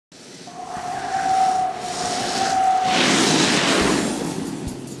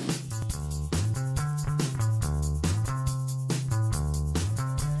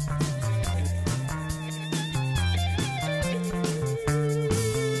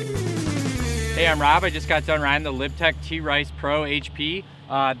Hey, I'm Rob. I just got done riding the LibTech T.Rice Pro HP.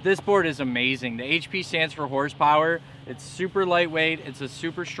 This board is amazing. The HP stands for horsepower. It's super lightweight, it's a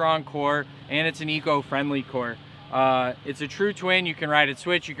super strong core, and it's an eco-friendly core. It's a true twin. You can ride it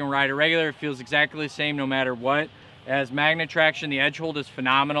switch, you can ride it regular. It feels exactly the same no matter what. It has Magne-Traction. The edge hold is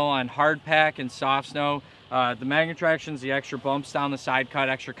phenomenal on hard pack and soft snow. The Magne-Traction is the extra bumps down the side cut,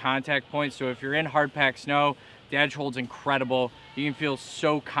 extra contact points. So if you're in hard pack snow, the edge hold's incredible. You can feel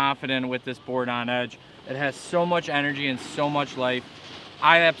so confident with this board on edge. It has so much energy and so much life.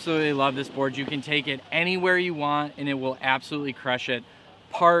 I absolutely love this board. You can take it anywhere you want and it will absolutely crush it.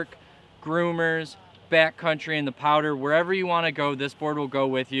 Park, groomers, backcountry in the powder, wherever you want to go, this board will go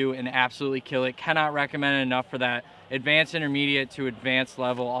with you and absolutely kill it. Cannot recommend it enough for that advanced intermediate to advanced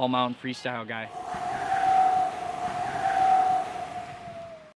level all mountain freestyle guy.